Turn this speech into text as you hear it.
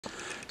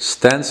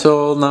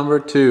Stencil number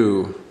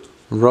 2,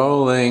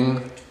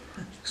 rolling,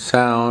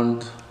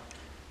 sound,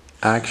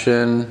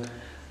 action.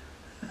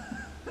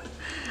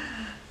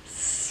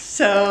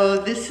 So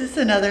this is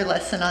another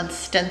lesson on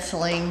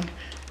stenciling,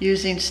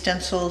 using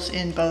stencils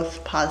in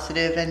both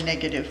positive and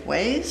negative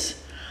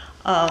ways.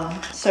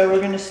 So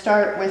we're going to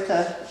start with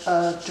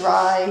a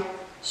dry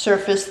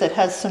surface that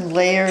has some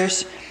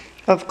layers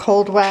of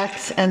cold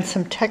wax and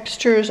some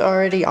textures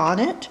already on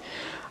it.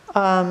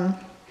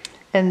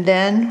 And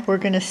then we're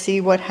going to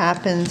see what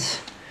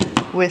happens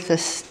with a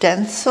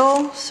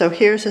stencil. So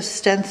here's a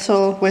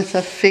stencil with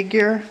a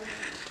figure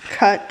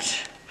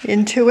cut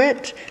into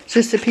it. It's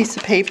just a piece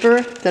of paper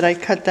that I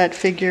cut that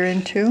figure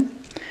into.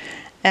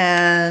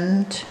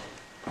 And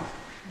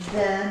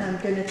then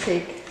I'm going to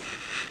take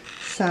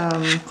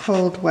some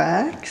cold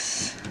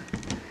wax,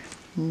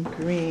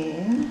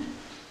 green,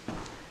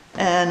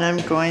 and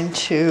I'm going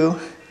to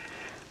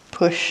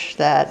push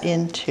that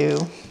into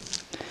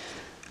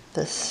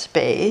the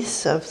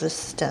space of the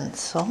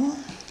stencil.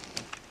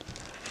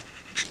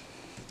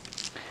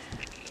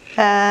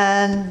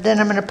 And then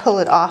I'm going to pull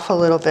it off a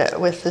little bit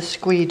with the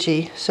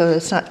squeegee so that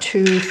it's not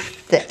too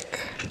thick.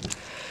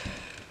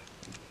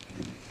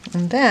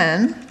 And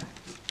then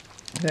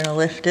I'm going to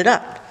lift it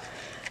up.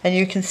 And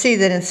you can see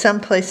that in some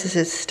places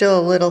it's still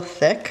a little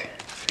thick.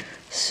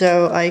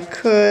 So I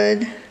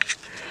could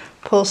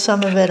pull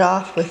some of it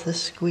off with the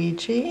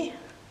squeegee,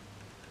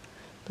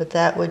 but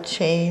that would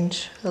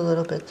change a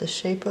little bit the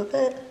shape of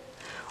it.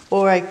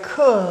 Or I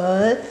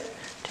could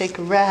take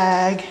a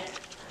rag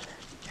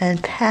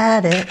and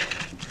pat it,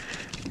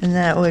 and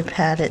that would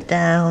pat it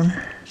down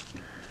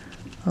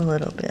a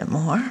little bit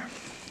more.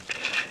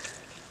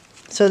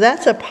 So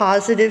that's a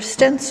positive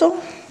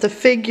stencil. The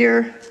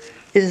figure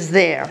is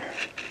there.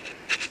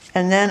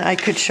 And then I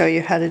could show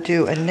you how to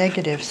do a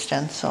negative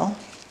stencil.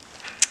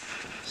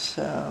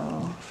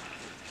 So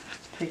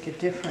take a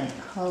different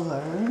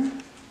color.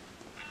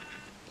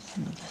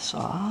 Some of this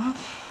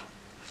off.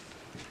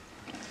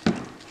 I'm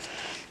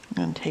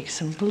going to take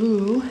some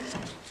blue.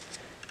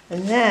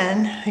 And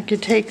then I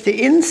could take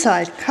the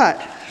inside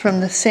cut from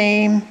the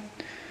same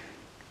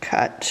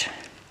cut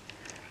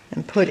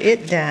and put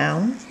it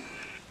down.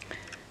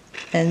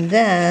 And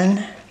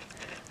then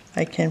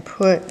I can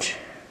put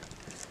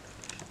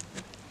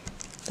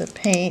the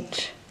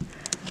paint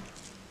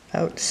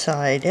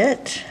outside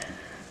it.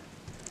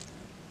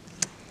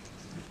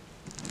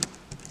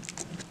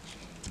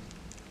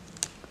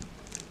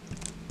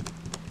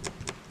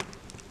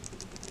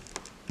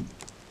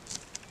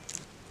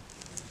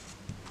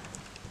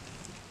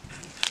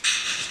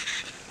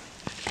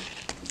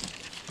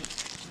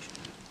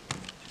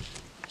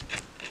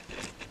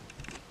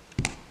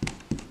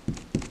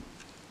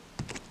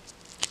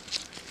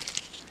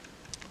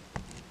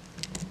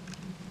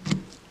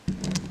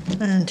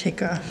 And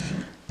take off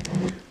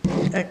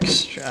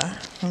extra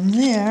from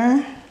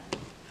there.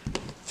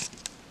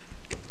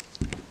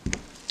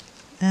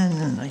 And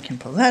then I can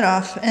pull that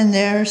off. And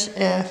there's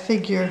a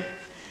figure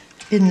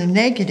in the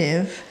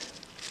negative.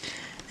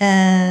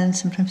 And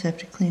sometimes I have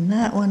to clean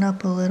that one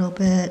up a little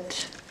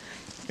bit.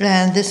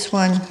 And this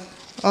one,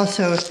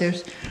 also if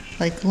there's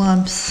like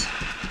lumps,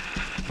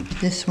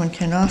 this one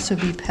can also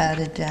be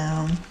patted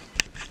down.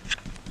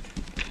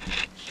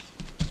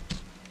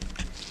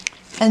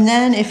 And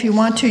then if you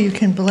want to, you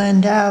can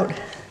blend out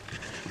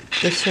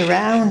the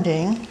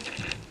surrounding.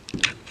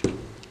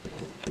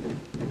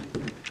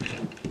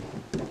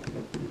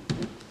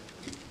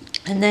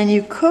 And then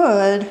you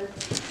could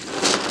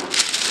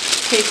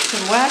take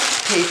some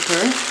wax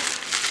paper,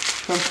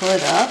 crumple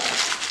it up,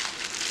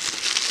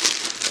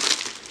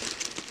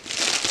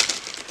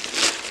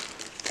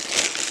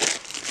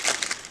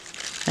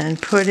 and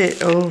put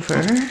it over,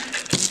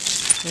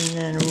 and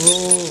then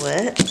roll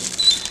it.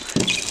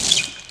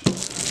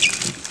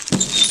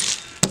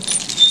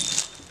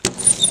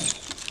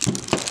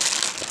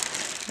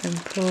 And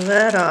pull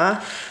that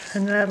off,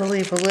 and that'll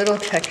leave a little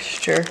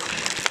texture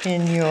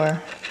in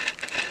your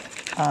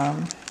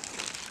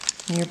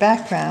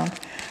background.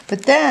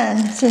 But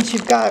then, since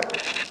you've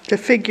got the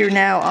figure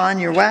now on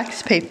your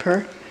wax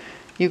paper,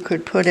 you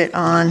could put it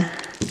on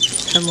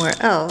somewhere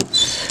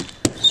else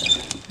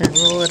and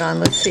roll it on.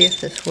 Let's see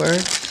if this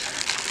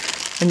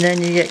works. And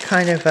then you get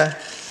kind of a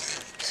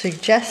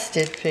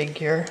suggested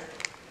figure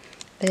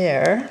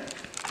there.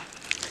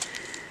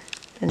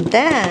 And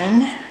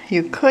then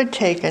you could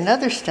take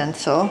another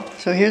stencil.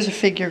 So here's a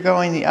figure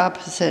going the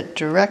opposite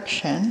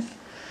direction.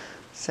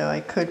 So I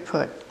could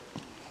put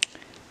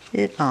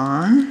it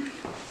on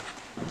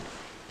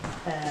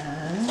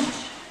and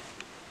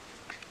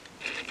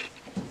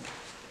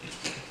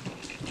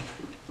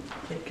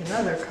take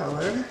another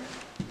color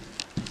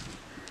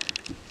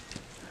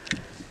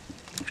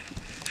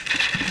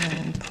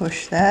and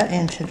push that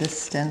into the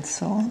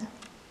stencil.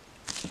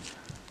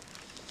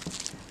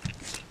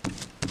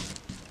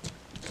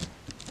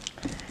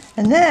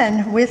 And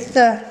then with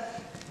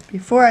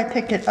before I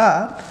pick it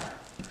up,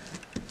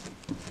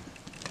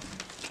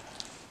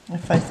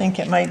 if I think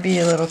it might be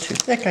a little too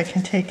thick, I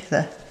can take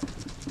the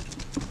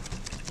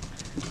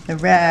the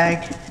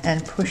rag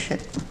and push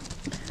it,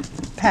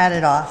 pat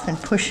it off and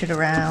push it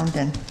around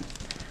and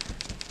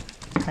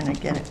kind of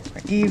get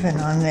it even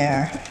on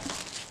there.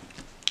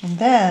 And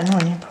then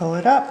when you pull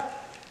it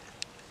up,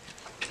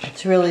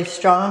 it's really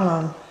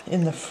strong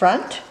in the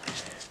front,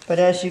 but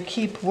as you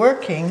keep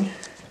working,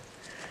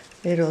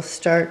 it'll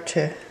start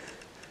to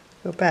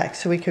go back.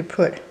 So we could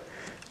put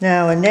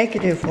now a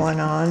negative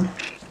one on.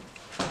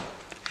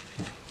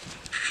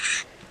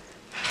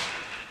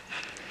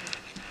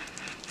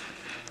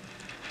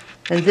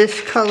 And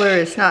this color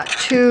is not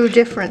too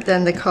different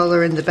than the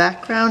color in the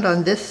background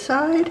on this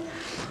side,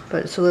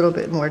 but it's a little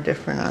bit more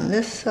different on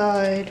this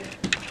side.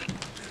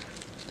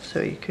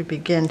 So you could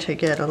begin to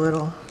get a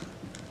little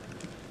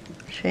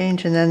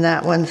change. And then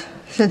that one's,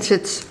 since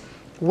it's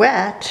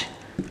wet,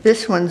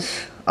 this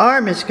one's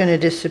arm is going to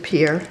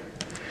disappear.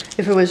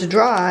 If it was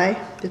dry,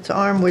 its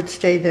arm would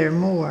stay there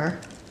more.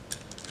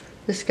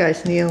 This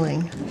guy's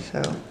kneeling,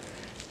 so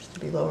just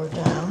to be lower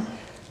down.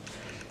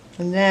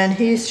 And then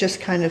he's just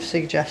kind of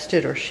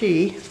suggested, or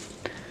she,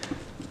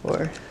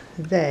 or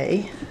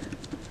they.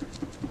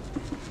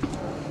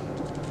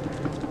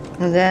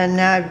 And then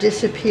now I've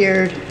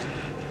disappeared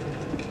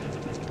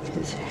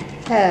his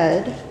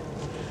head,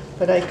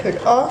 but I could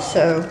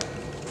also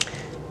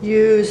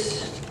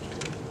use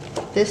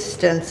this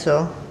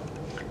stencil,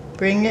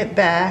 bring it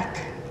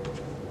back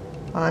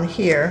on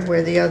here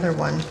where the other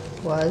one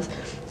was,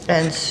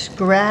 and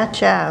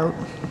scratch out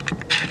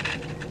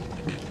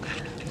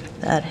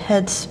that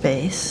head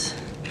space.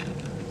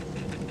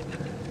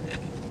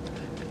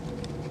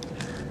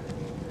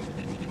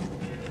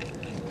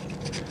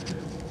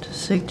 To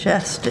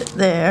suggest it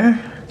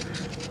there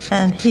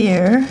and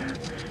here.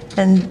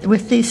 And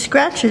with these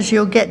scratches,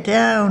 you'll get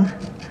down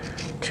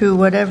to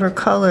whatever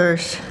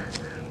colors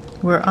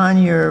were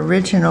on your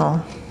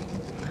original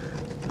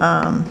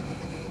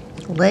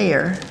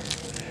layer.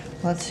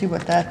 Let's see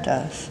what that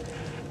does.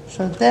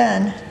 So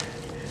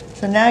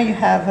now you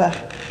have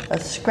a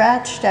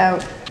scratched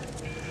out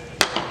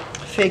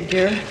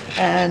figure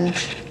and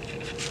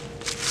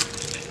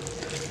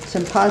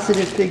some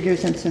positive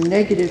figures and some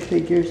negative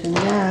figures, and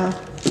now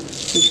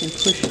we can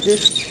push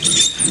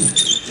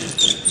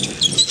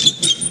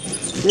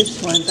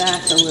this one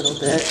back a little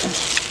bit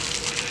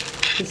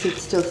because it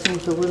still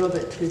seems a little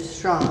bit too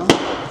strong,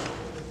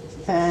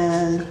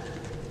 and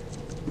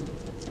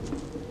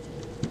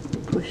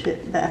push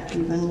it back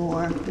even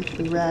more with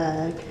the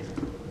rag.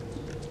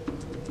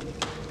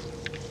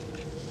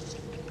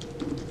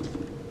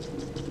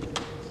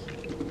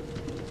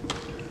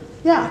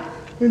 Yeah,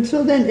 and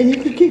so then, and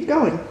you could keep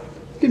going.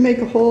 You could make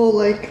a whole,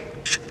 like,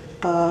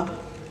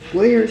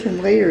 layers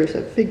and layers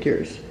of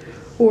figures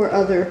or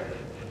other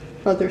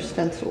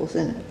stencils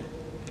in it.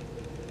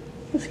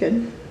 That's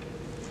good.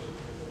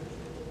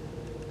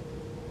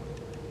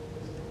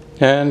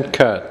 And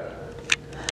cut.